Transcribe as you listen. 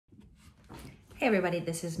Hey everybody,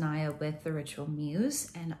 this is Naya with The Ritual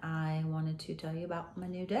Muse, and I wanted to tell you about my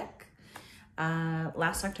new deck.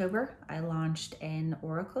 Last October, I launched an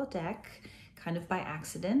Oracle deck, kind of by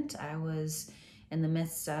accident. I was in the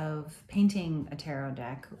midst of painting a tarot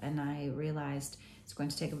deck, and I realized it's going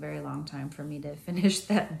to take a very long time for me to finish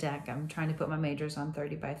that deck. I'm trying to put my majors on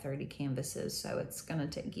 30 by 30 canvases, so it's gonna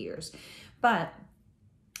take years. But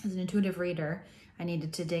as an intuitive reader, I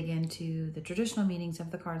needed to dig into the traditional meanings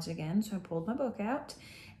of the cards again, so I pulled my book out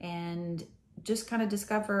and just kind of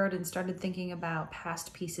discovered and started thinking about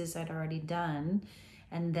past pieces I'd already done.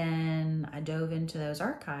 And then I dove into those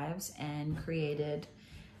archives and created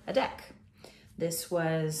a deck. This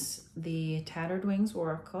was the Tattered Wings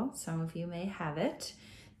Oracle. Some of you may have it.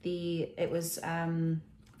 It was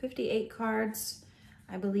 58 cards,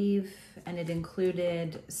 I believe, and it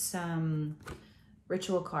included some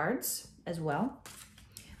ritual cards as well.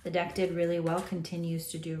 The deck did really well, continues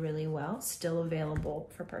to do really well, still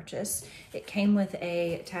available for purchase. It came with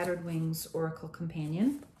a Tattered Wings Oracle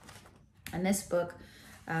Companion. And this book,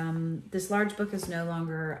 this large book is no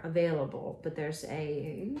longer available, but there's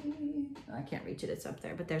I can't reach it, it's up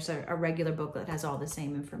there, but there's a regular book that has all the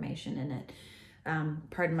same information in it.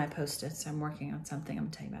 Pardon my post-its, I'm working on something I'm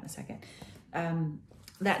gonna tell you about in a second.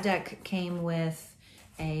 That deck came with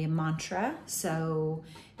a mantra, so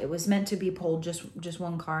it was meant to be pulled just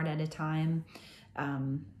one card at a time.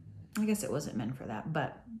 I guess it wasn't meant for that,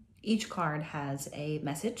 but each card has a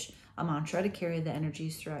message, a mantra to carry the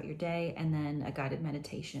energies throughout your day, and then a guided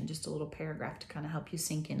meditation, just a little paragraph to kind of help you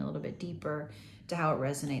sink in a little bit deeper to how it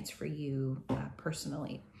resonates for you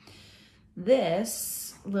personally.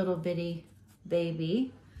 This little bitty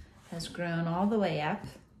baby has grown all the way up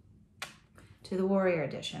to the Warrior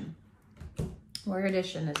Edition. Warrior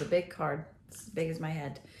Edition is a big card. It's as big as my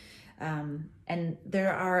head. And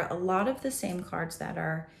there are a lot of the same cards that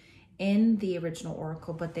are in the original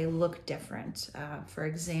Oracle, but they look different. For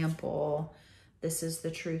example, this is the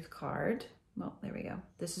Truth card. Well, there we go.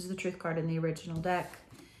 This is the Truth card in the original deck.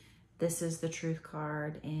 This is the Truth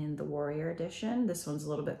card in the Warrior Edition. This one's a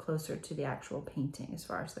little bit closer to the actual painting as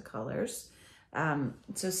far as the colors.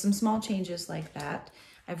 So some small changes like that.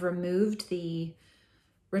 I've removed the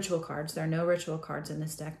ritual cards. There are no ritual cards in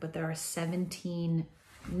this deck, but there are 17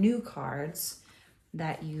 new cards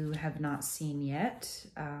that you have not seen yet.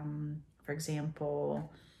 For example,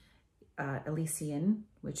 Elysian,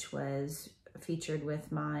 which was featured with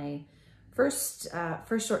my first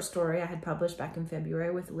short story I had published back in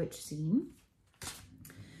February with Witch Zine.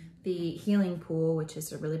 The Healing Pool, which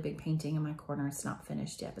is a really big painting in my corner. It's not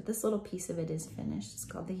finished yet, but this little piece of it is finished. It's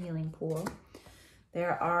called the Healing Pool.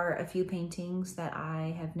 There are a few paintings that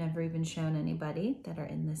I have never even shown anybody that are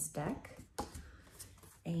in this deck.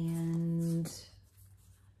 And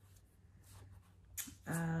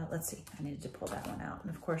let's see, I needed to pull that one out. And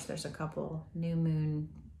of course there's a couple new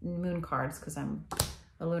moon cards because I'm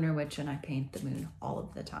a lunar witch and I paint the moon all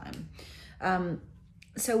of the time.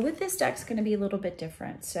 So with this deck, it's going to be a little bit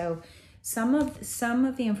different. So some of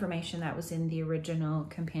the information that was in the original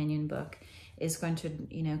companion book is going to,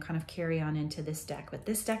 kind of carry on into this deck. But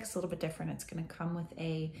this deck is a little bit different. It's going to come with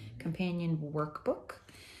a companion workbook.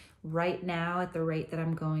 Right now, at the rate that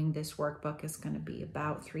I'm going, this workbook is going to be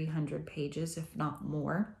about 300 pages, if not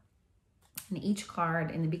more. And each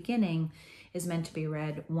card in the beginning is meant to be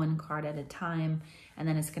read one card at a time. And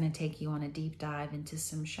then it's going to take you on a deep dive into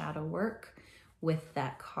some shadow work with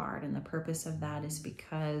that card. And the purpose of that is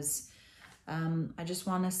because I just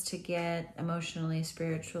want us to get emotionally,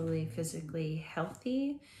 spiritually, physically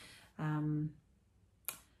healthy. And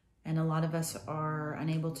a lot of us are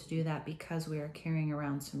unable to do that because we are carrying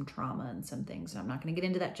around some trauma and some things. I'm not going to get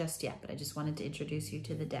into that just yet, but I just wanted to introduce you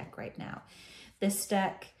to the deck right now. This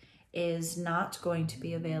deck is not going to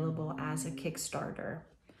be available as a Kickstarter.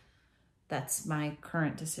 That's my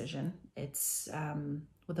current decision. It's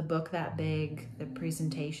with a book that big, the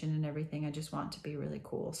presentation and everything, I just want to be really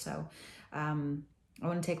cool. So I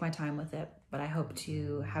want to take my time with it, but I hope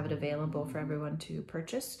to have it available for everyone to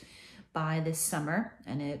purchase by this summer,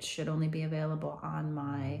 and it should only be available on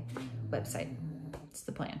my website. It's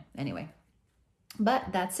the plan anyway. But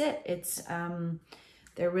that's it. It's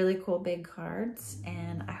they're really cool big cards,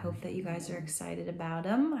 and I hope that you guys are excited about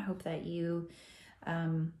them. I hope that you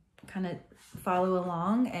kind of follow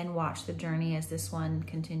along and watch the journey as this one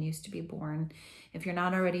continues to be born. If you're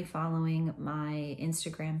not already following my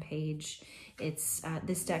Instagram page, it's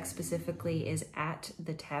this deck specifically is at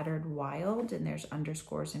the Tattered Wild, and there's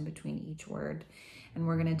underscores in between each word. And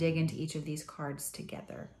we're gonna dig into each of these cards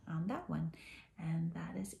together on that one. And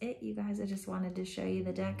that is it, you guys. I just wanted to show you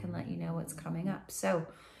the deck and let you know what's coming up. So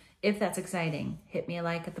If that's exciting, hit me a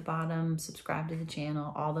like at the bottom, subscribe to the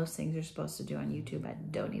channel, all those things you're supposed to do on YouTube. I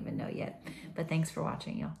don't even know yet. But thanks for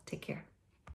watching, y'all. Take care.